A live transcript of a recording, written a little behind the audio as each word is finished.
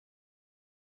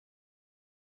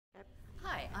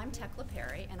Hi, I'm Tekla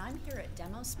Perry, and I'm here at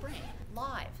Demo Spring,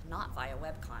 live, not via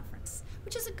web conference,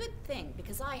 which is a good thing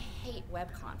because I hate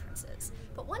web conferences.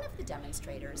 But one of the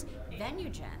demonstrators,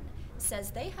 VenueGen,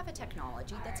 says they have a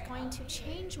technology that's going to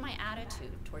change my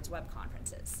attitude towards web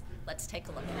conferences. Let's take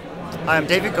a look at it. Hi, I'm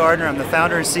David Gardner. I'm the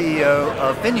founder and CEO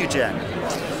of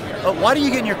VenueGen. Why do you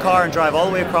get in your car and drive all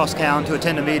the way across town to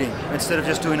attend a meeting instead of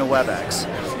just doing a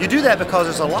WebEx? You do that because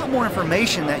there's a lot more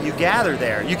information that you gather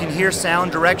there. You can hear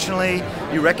sound directionally,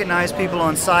 you recognize people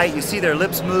on site, you see their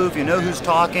lips move, you know who's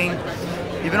talking.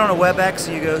 You've been on a WebEx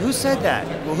and you go, who said that?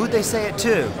 Well, who'd they say it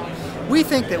to? We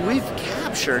think that we've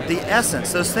captured the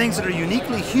essence, those things that are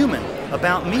uniquely human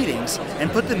about meetings, and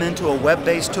put them into a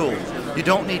web-based tool. You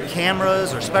don't need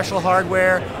cameras or special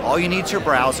hardware. All you need is your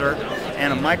browser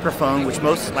and a microphone, which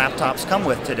most laptops come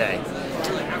with today.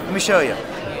 Let me show you.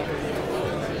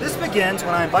 This begins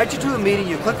when I invite you to a meeting.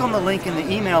 You click on the link in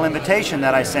the email invitation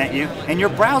that I sent you, and your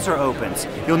browser opens.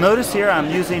 You'll notice here I'm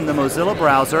using the Mozilla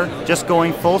browser, just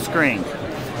going full screen.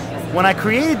 When I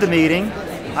created the meeting,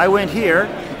 I went here,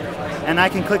 and I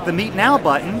can click the Meet Now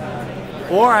button,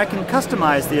 or I can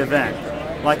customize the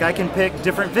event. Like I can pick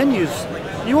different venues.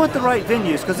 You want the right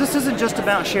venues, because this isn't just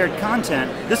about shared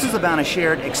content, this is about a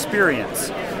shared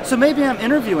experience. So maybe I'm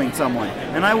interviewing someone,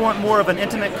 and I want more of an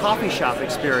intimate coffee shop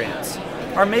experience.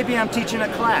 Or maybe I'm teaching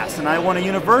a class, and I want a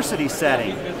university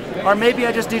setting. Or maybe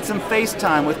I just need some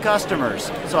FaceTime with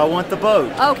customers, so I want the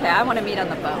boat. Okay, I want to meet on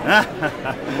the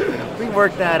boat. We can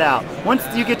work that out. Once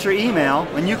you get your email,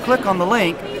 when you click on the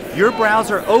link, your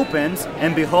browser opens,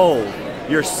 and behold,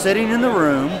 you're sitting in the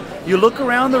room, you look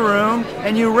around the room,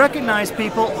 and you recognize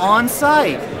people on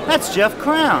site. That's Jeff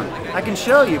Crown. I can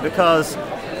show you because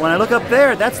when I look up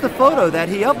there, that's the photo that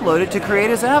he uploaded to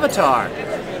create his avatar.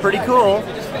 Pretty cool.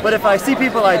 But if I see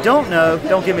people I don't know,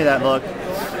 don't give me that look.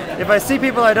 If I see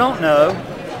people I don't know,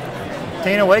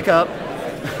 Tina, wake up.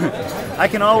 I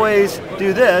can always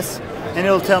do this, and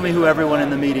it'll tell me who everyone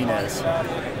in the meeting is.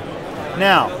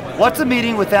 Now, what's a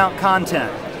meeting without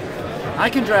content? I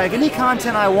can drag any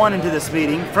content I want into this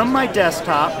meeting from my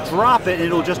desktop, drop it, and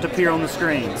it'll just appear on the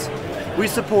screens. We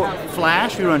support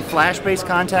Flash. We run Flash-based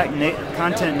content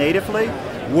natively,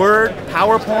 Word,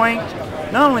 PowerPoint.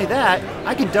 Not only that,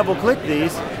 I can double-click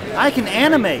these. I can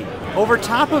animate over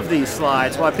top of these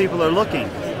slides while people are looking.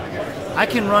 I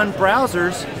can run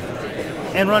browsers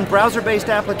and run browser-based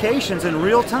applications in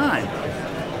real time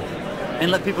and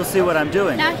let people see what I'm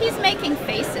doing. Now he's making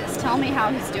faces. Tell me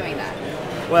how he's doing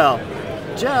that. Well,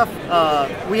 Jeff,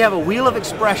 we have a wheel of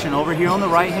expression over here on the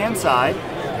right-hand side,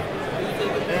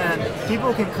 and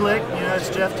people can click. You know,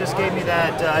 Jeff just gave me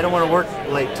that I don't want to work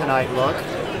late tonight look.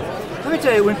 Let me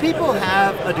tell you, when people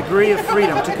have a degree of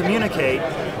freedom to communicate,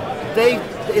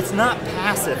 it's not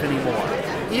passive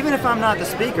anymore. Even if I'm not the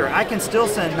speaker, I can still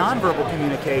send nonverbal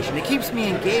communication. It keeps me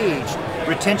engaged.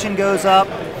 Retention goes up.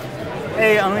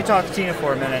 Hey, let me talk to Tina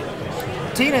for a minute.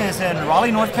 Tina is in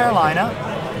Raleigh, North Carolina.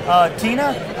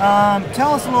 Tina,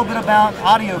 tell us a little bit about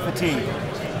audio fatigue.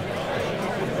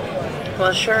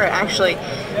 Well, sure. Actually,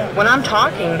 when I'm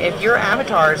talking, if your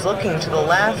avatar is looking to the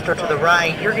left or to the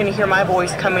right, you're going to hear my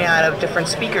voice coming out of different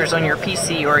speakers on your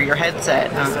PC or your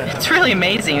headset. It's really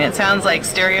amazing. It sounds like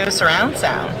stereo surround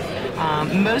sound.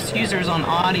 Most users on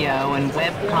audio and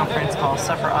web conference calls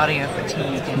suffer audio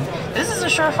fatigue, and this is a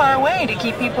surefire way to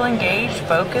keep people engaged,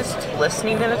 focused,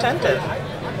 listening, and attentive.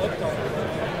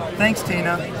 Thanks,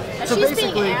 Tina. So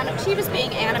basically, she was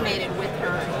being animated with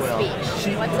her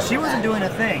speech. She wasn't doing a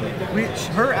thing.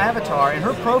 Her avatar, in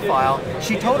her profile,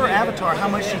 she told her avatar how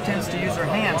much she tends to use her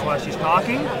hands while she's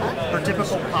talking, her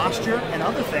typical posture, and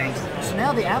other things. So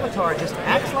now the avatar just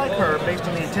acts like her based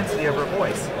on the intensity of her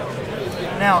voice.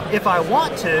 Now, if I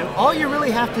want to, all you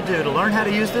really have to do to learn how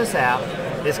to use this app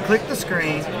is click the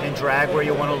screen and drag where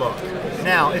you want to look.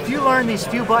 Now, if you learn these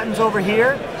few buttons over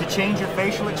here to change your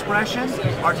facial expressions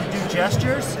or to do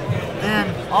gestures,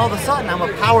 then all of a sudden I'm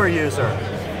a power user.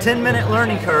 10-minute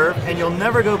learning curve, and you'll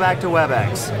never go back to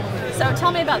WebEx. So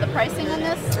tell me about the pricing on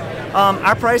this.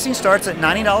 Our pricing starts at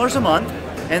 $90 a month,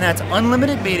 and that's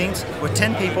unlimited meetings with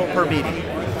 10 people per meeting.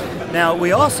 Now,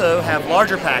 we also have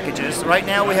larger packages. Right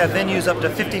now we have venues up to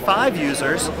 55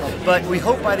 users, but we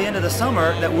hope by the end of the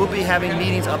summer that we'll be having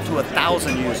meetings up to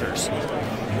 1,000 users.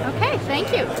 Okay,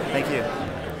 thank you. Thank you.